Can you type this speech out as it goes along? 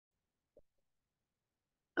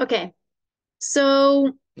Okay,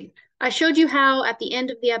 so I showed you how at the end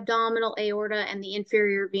of the abdominal aorta and the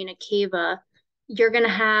inferior vena cava, you're going to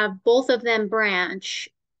have both of them branch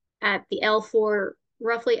at the L4,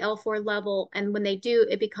 roughly L4 level. And when they do,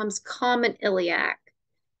 it becomes common iliac.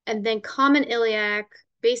 And then common iliac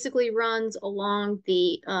basically runs along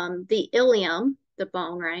the ilium, the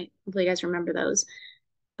bone, right? Hopefully you guys remember those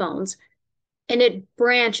bones. And it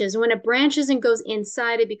branches. When it branches and goes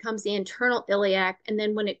inside, it becomes the internal iliac. And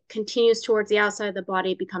then when it continues towards the outside of the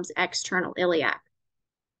body, it becomes external iliac.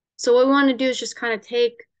 So what we want to do is just kind of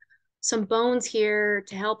take some bones here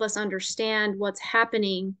to help us understand what's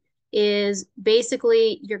happening is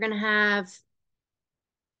basically you're going to have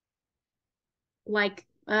like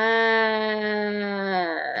so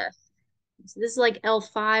this is like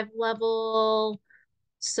L5 level.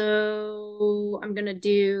 So I'm going to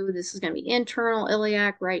do, this is going to be internal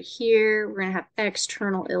iliac right here. We're going to have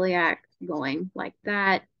external iliac going like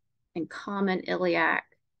that and common iliac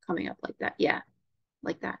coming up like that. Yeah,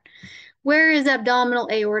 like that. Where is abdominal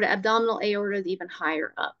aorta? Abdominal aorta is even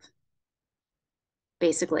higher up,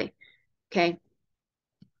 basically. Okay.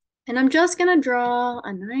 And I'm just going to draw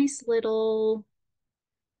a nice little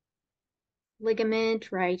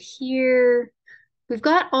ligament right here. We've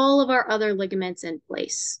got all of our other ligaments in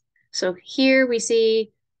place. So here we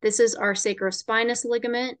see this is our sacrospinous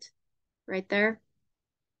ligament right there.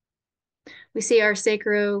 We see our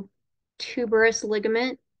sacrotuberous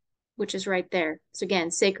ligament, which is right there. So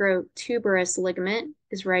again, sacrotuberous ligament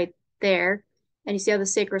is right there. And you see how the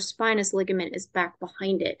sacrospinous ligament is back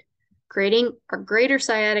behind it, creating our greater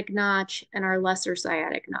sciatic notch and our lesser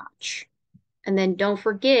sciatic notch. And then don't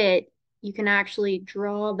forget, you can actually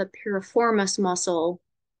draw the piriformis muscle.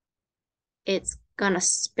 It's going to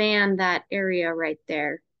span that area right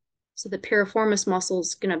there. So the piriformis muscle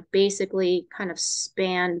is going to basically kind of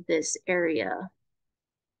span this area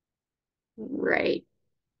right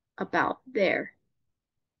about there.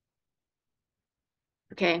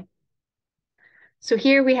 Okay. So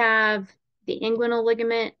here we have the inguinal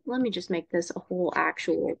ligament. Let me just make this a whole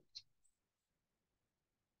actual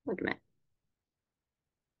ligament.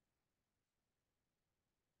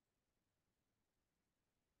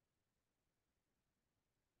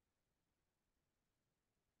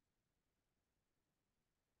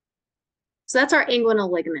 So that's our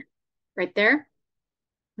inguinal ligament right there.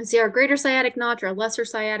 You see our greater sciatic notch, our lesser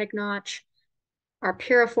sciatic notch, our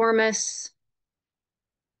piriformis,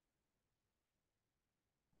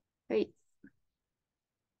 right?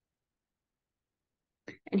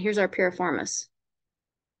 And here's our piriformis.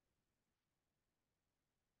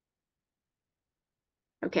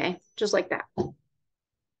 Okay, just like that.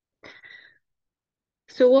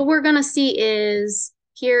 So what we're going to see is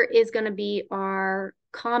here is going to be our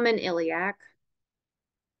common iliac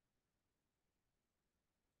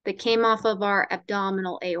that came off of our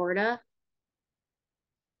abdominal aorta,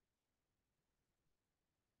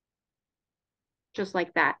 just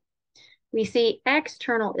like that. We see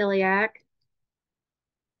external iliac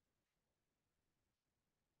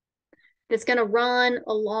that's going to run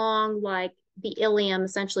along like the ilium,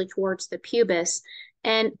 essentially towards the pubis.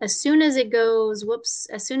 And as soon as it goes,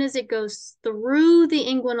 as soon as it goes through the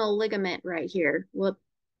inguinal ligament right here,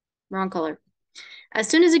 wrong color. As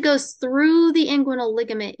soon as it goes through the inguinal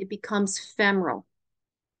ligament, it becomes femoral.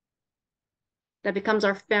 That becomes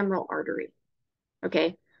our femoral artery.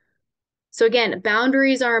 Okay. So again,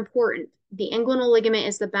 boundaries are important. The inguinal ligament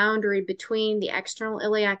is the boundary between the external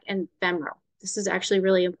iliac and femoral. This is actually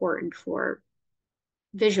really important for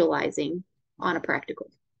visualizing on a practical.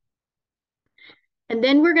 And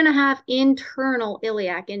then we're going to have internal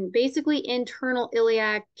iliac. And basically internal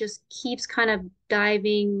iliac just keeps kind of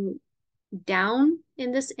diving down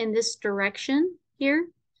in this direction here.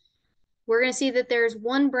 We're going to see that there's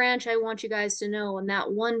one branch I want you guys to know, and that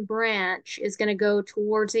one branch is going to go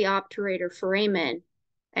towards the obturator foramen.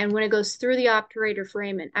 And when it goes through the obturator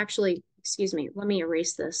foramen, actually, excuse me, let me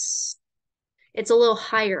erase this. It's a little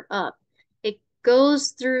higher up. It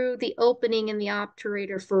goes through the opening in the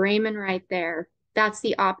obturator foramen right there. That's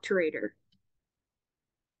the obturator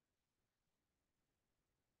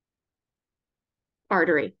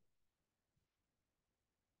artery.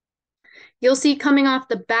 You'll see coming off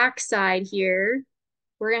the back side here,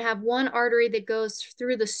 we're going to have one artery that goes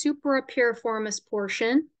through the suprapiriformis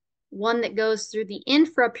portion, one that goes through the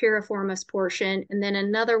infrapiriformis portion, and then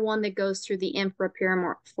another one that goes through the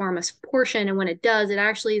infrapiriformis portion. And when it does, it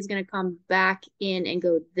actually is going to come back in and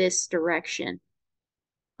go this direction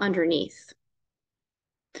underneath.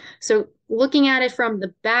 So looking at it from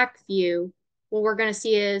the back view, what we're going to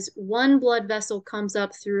see is one blood vessel comes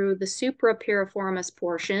up through the suprapiriformis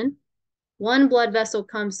portion. One blood vessel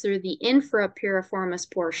comes through the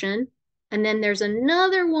infrapiriformis portion, and then there's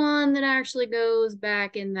another one that actually goes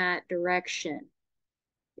back in that direction.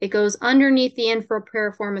 It goes underneath the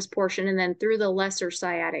infrapiriformis portion and then through the lesser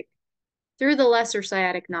sciatic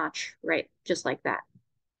notch, right? Just like that.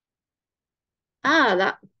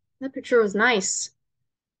 Ah, that picture was nice.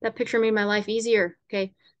 That picture made my life easier.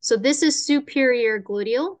 Okay. So this is superior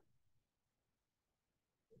gluteal.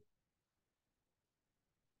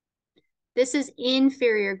 This is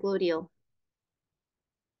inferior gluteal.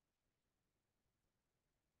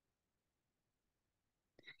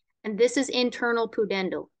 And this is internal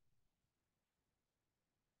pudendal.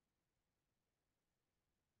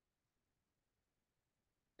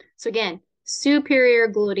 So again, superior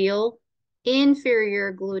gluteal,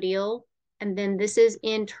 inferior gluteal, and then this is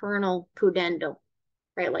internal pudendal,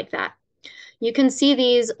 right? Like that. You can see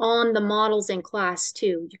these on the models in class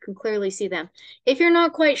too. You can clearly see them. If you're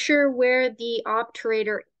not quite sure where the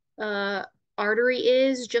obturator artery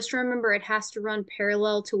is, just remember it has to run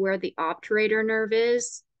parallel to where the obturator nerve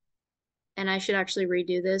is. And I should actually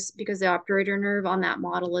redo this because the obturator nerve on that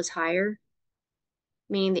model is higher,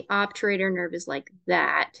 meaning the obturator nerve is like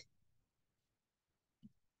that.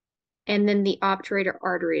 And then the obturator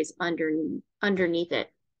artery is underneath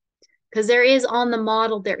it. Because there is on the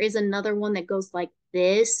model, there is another one that goes like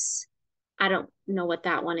this. I don't know what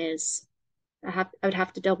that one is. I would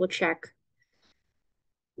have to double check.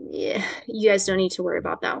 Yeah, you guys don't need to worry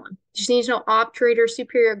about that one. Just need to know obturator,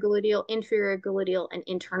 superior gluteal, inferior gluteal, and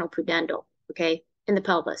internal pudendal, okay, in the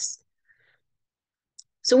pelvis.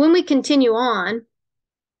 So when we continue on,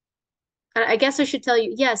 I guess I should tell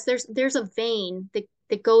you, yes, there's a vein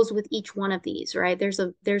that goes with each one of these, right? There's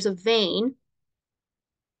a vein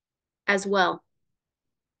as well.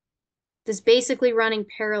 That's basically running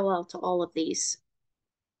parallel to all of these.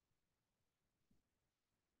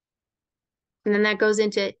 And then that goes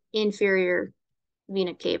into inferior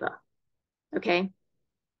vena cava. Okay.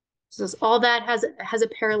 So all that has a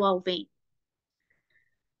parallel vein.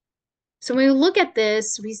 So when we look at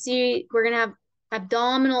this, we see we're gonna have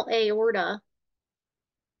abdominal aorta.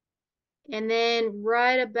 And then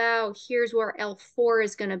right about here's where L4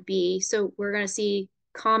 is gonna be. So we're gonna see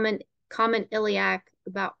common iliac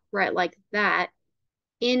about right like that,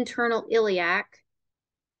 internal iliac.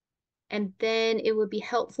 And then it would be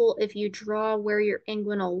helpful if you draw where your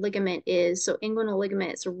inguinal ligament is. So inguinal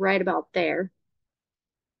ligament is right about there.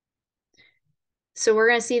 So we're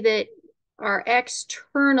going to see that our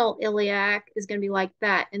external iliac is going to be like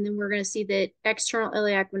that. And then we're going to see that external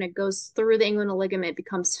iliac, when it goes through the inguinal ligament,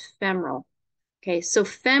 becomes femoral. Okay, so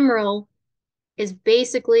femoral is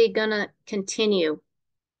basically going to continue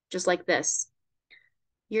just like this.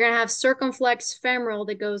 You're going to have circumflex femoral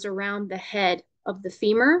that goes around the head of the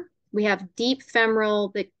femur. We have deep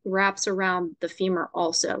femoral that wraps around the femur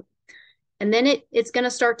also. And then it's going to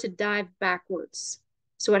start to dive backwards.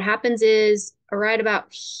 So what happens is right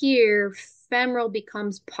about here, femoral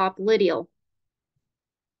becomes popliteal.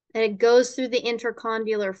 And it goes through the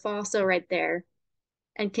intercondylar fossa right there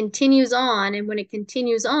and continues on. And when it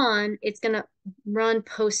continues on, it's going to run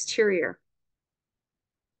posterior.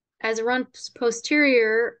 As it runs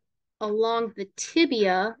posterior along the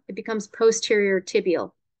tibia, it becomes posterior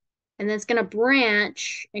tibial. And then it's going to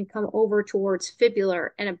branch and come over towards fibular.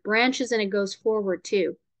 And it branches and it goes forward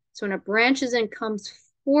too. So when it branches and comes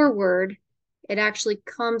forward, it actually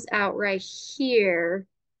comes out right here.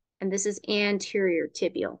 And this is anterior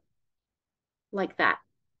tibial, like that.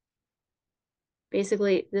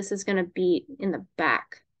 Basically, this is going to be in the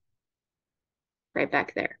back, right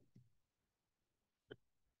back there.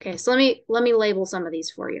 Okay, so let me label some of these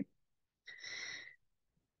for you.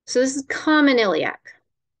 So this is common iliac.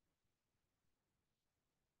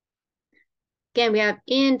 Again, we have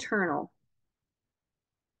internal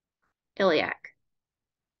iliac.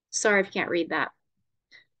 Sorry if you can't read that.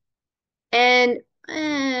 And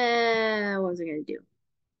what was I going to do?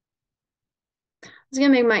 I was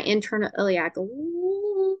going to make my internal iliac a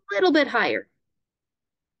little bit higher.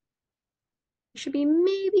 It should be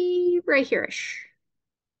maybe right here-ish.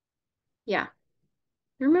 Yeah.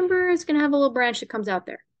 Remember, it's going to have a little branch that comes out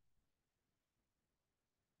there.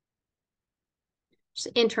 Just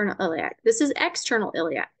internal iliac. This is external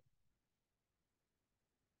iliac.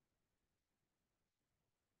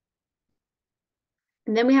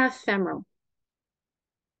 And then we have femoral.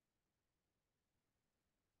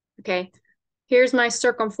 Okay. Here's my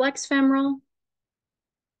circumflex femoral.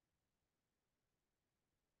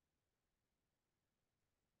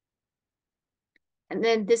 And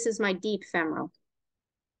then this is my deep femoral.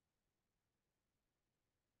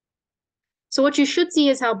 So what you should see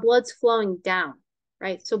is how blood's flowing down,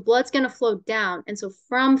 right? So blood's going to flow down. And so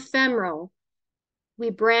from femoral, we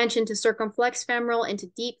branch into circumflex femoral, into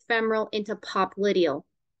deep femoral, into popliteal.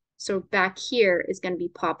 So back here is going to be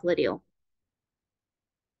popliteal.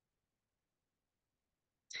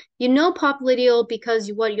 You know popliteal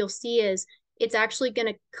because what you'll see is it's actually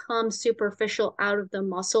going to come superficial out of the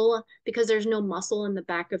muscle because there's no muscle in the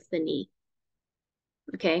back of the knee.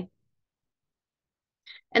 Okay.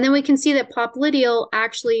 And then we can see that popliteal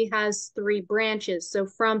actually has three branches. So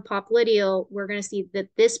from popliteal, we're going to see that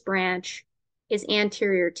this branch is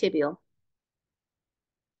anterior tibial.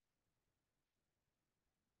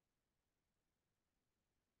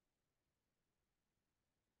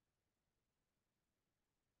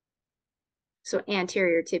 So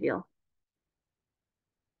anterior tibial.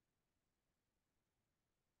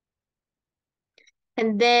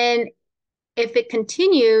 And then if it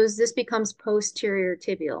continues, this becomes posterior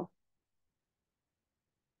tibial.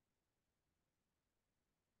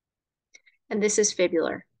 And this is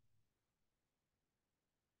fibular.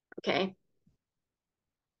 Okay.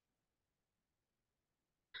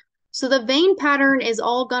 So the vein pattern is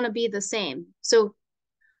all going to be the same. So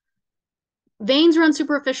veins run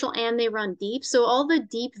superficial and they run deep. So all the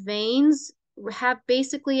deep veins have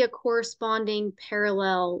basically a corresponding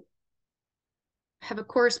parallel, have a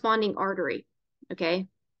corresponding artery. Okay.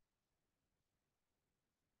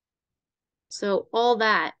 So all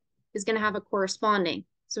that is going to have a corresponding.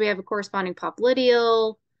 So we have a corresponding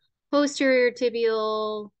popliteal, posterior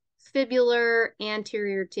tibial, fibular,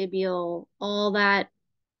 anterior tibial, all that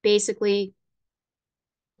basically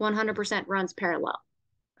 100% runs parallel.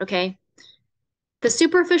 Okay. The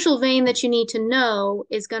superficial vein that you need to know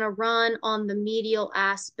is going to run on the medial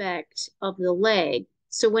aspect of the leg.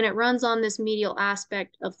 So when it runs on this medial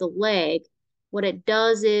aspect of the leg, what it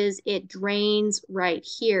does is it drains right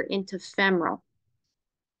here into femoral.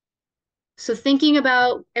 So thinking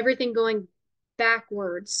about everything going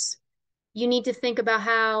backwards, you need to think about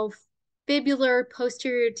how fibular,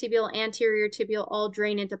 posterior tibial, anterior tibial all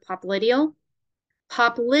drain into popliteal.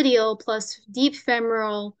 Popliteal plus deep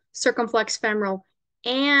femoral, circumflex femoral,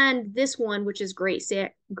 and this one, which is great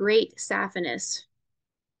saphenous,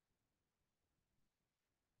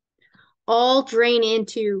 all drain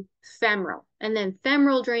into femoral. And then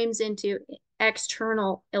femoral drains into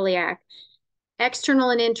external iliac.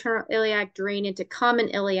 External and internal iliac drain into common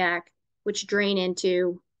iliac, which drain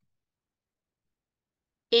into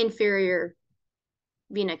inferior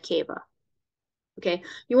vena cava. Okay,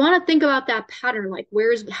 you want to think about that pattern, like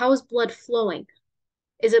how is blood flowing?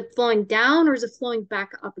 Is it flowing down or is it flowing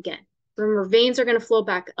back up again? Remember, veins are going to flow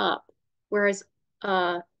back up, whereas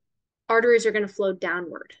arteries are going to flow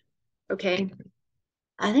downward. Okay,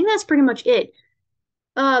 I think that's pretty much it.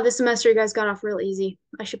 This semester you guys got off real easy.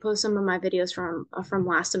 I should post some of my videos from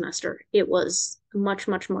last semester. It was much,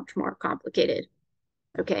 much, much more complicated.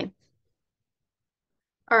 Okay.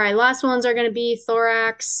 All right, last ones are going to be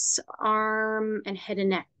thorax, arm, and head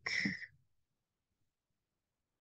and neck.